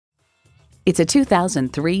It's a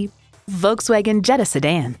 2003 Volkswagen Jetta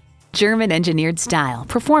sedan. German-engineered style,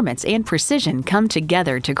 performance, and precision come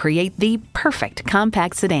together to create the perfect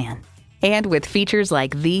compact sedan. And with features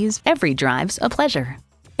like these, every drive's a pleasure.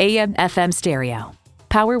 AM/FM stereo,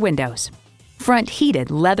 power windows, front heated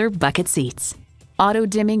leather bucket seats,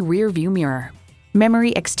 auto-dimming rear view mirror,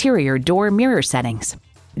 memory exterior door mirror settings,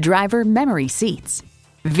 driver memory seats,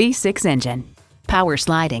 V6 engine, power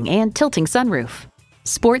sliding and tilting sunroof,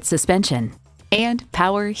 sport suspension, and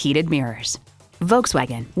power heated mirrors.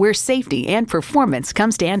 Volkswagen, where safety and performance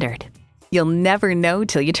come standard. You'll never know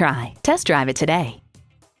till you try. Test drive it today.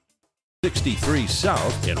 63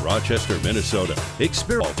 South in Rochester, Minnesota.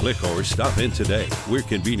 Experience, click or stop in today. We're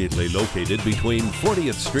conveniently located between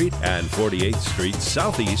 40th Street and 48th Street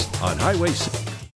Southeast on Highway 6.